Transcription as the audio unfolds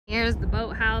Here's the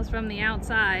boathouse from the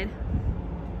outside.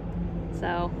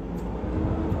 So,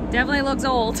 definitely looks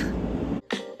old.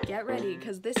 Get ready,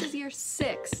 because this is year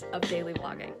 6 of daily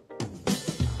vlogging.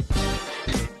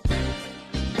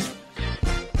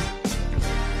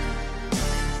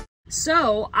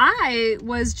 So I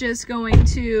was just going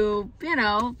to, you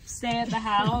know, stay at the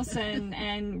house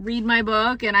and read my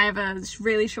book, and I have a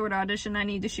really short audition I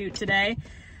need to shoot today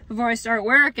before I start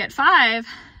work at 5.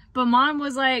 But Mom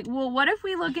was like, well, what if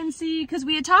we look and see, because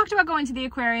we had talked about going to the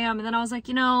aquarium, and then I was like,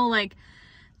 you know, like,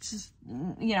 just,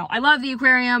 you know, I love the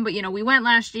aquarium, but, you know, we went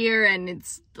last year and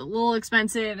it's a little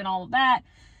expensive and all of that.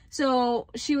 So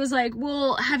she was like,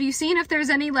 well, have you seen if there's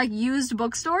any like used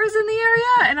bookstores in the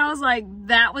area? And I was like,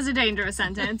 that was a dangerous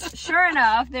sentence. Sure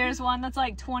enough, there's one that's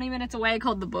like 20 minutes away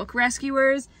called the Book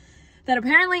Rescuers, that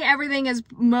apparently everything is,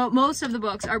 most of the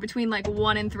books are between like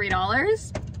 $1 and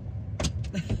 $3.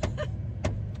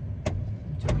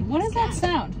 What is that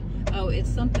sound? Oh, it's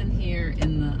something here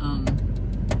in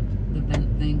the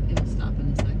vent thing. It'll stop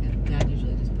in a second. Dad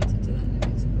usually just puts it to that and it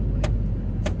makes it go away.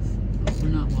 But we're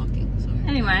not walking, sorry.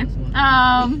 Anyway,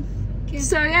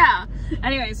 so yeah.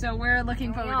 Anyway, so we're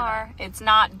looking forward to that. It's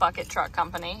not Bucket Truck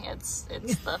Company. It's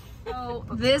the so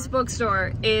this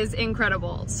bookstore is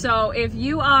incredible. So if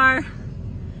you are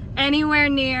anywhere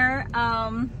near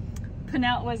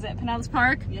Pinellas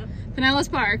Park? Yep.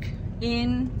 Pinellas Park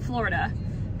in Florida,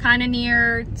 kind of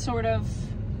near sort of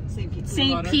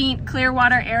St. Pete,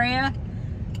 Clearwater area,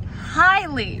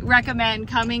 highly recommend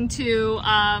coming to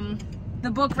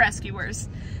the Book Rescuers.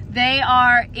 They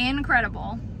are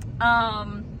incredible.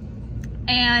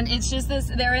 And it's just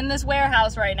this, they're in this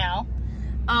warehouse right now.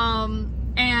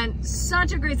 And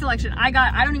such a great selection. I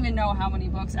don't even know how many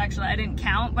books, actually, I didn't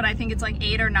count, but I think it's like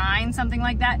 8 or 9, something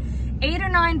like that. 8 or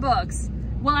 9 books.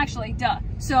 Well, actually, duh.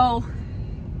 So,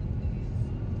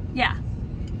 yeah.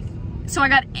 So I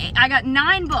got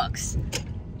 9 books.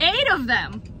 8 of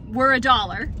them were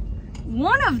 $1.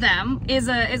 One of them is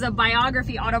a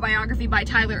autobiography by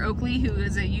Tyler Oakley, who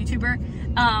is a YouTuber.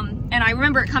 And I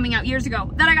remember it coming out years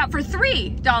ago, that I got for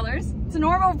 $3. Its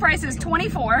normal price is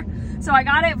 $24. So I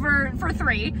got it for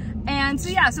 $3. And so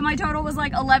yeah, so my total was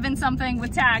like 11 something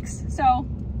with tax. So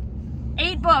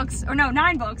 9 books,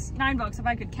 if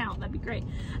I could count, that'd be great.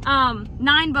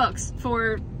 9 books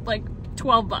for like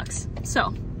 $12.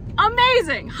 So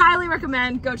amazing, highly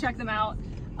recommend, go check them out.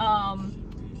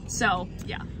 So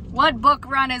yeah. What book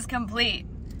run is complete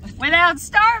without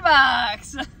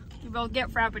Starbucks? We both get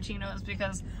Frappuccinos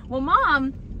because, well,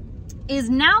 Mom is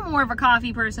now more of a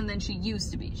coffee person than she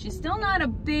used to be. She's still not a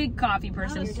big coffee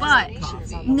person,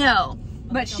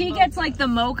 but she gets like the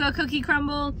mocha cookie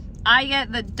crumble. I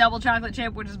get the double chocolate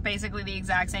chip, which is basically the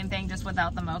exact same thing, just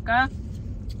without the mocha.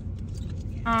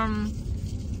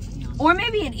 Or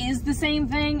maybe it is the same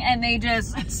thing and they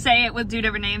just say it with 2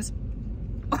 different names.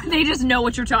 Or they just know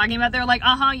what you're talking about. They're like,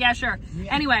 uh-huh, yeah, sure.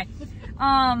 Yeah. Anyway,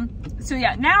 so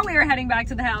yeah, now we are heading back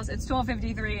to the house. It's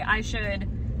 12:53.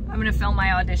 I'm gonna film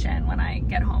my audition when I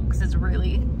get home because it's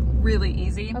really, really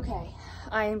easy. Okay,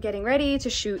 I am getting ready to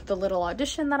shoot the little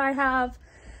audition that I have.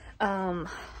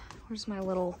 Where's my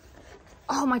little,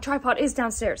 oh, my tripod is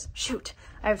downstairs. Shoot,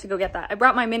 I have to go get that. I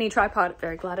brought my mini tripod,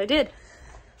 very glad I did.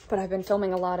 But I've been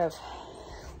filming a lot of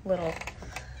little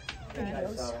I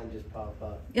saw one just pop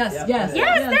up. Yes, Yep. yes.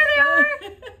 Yes, there they are!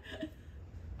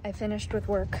 I finished with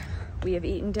work. We have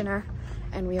eaten dinner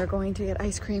and we are going to get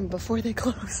ice cream before they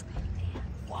close.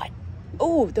 What?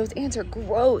 Oh, those ants are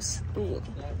gross. Ooh.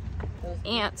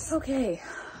 Ants. Okay,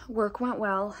 work went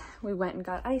well. We went and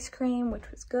got ice cream,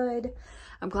 which was good.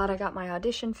 I'm glad I got my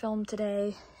audition filmed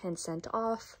today and sent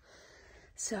off.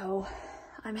 So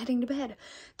I'm heading to bed.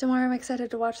 Tomorrow I'm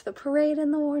excited to watch the parade in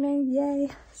the morning.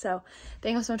 Yay. So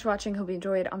thank you so much for watching. Hope you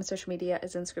enjoyed. On my social media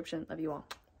is in the description. Love you all.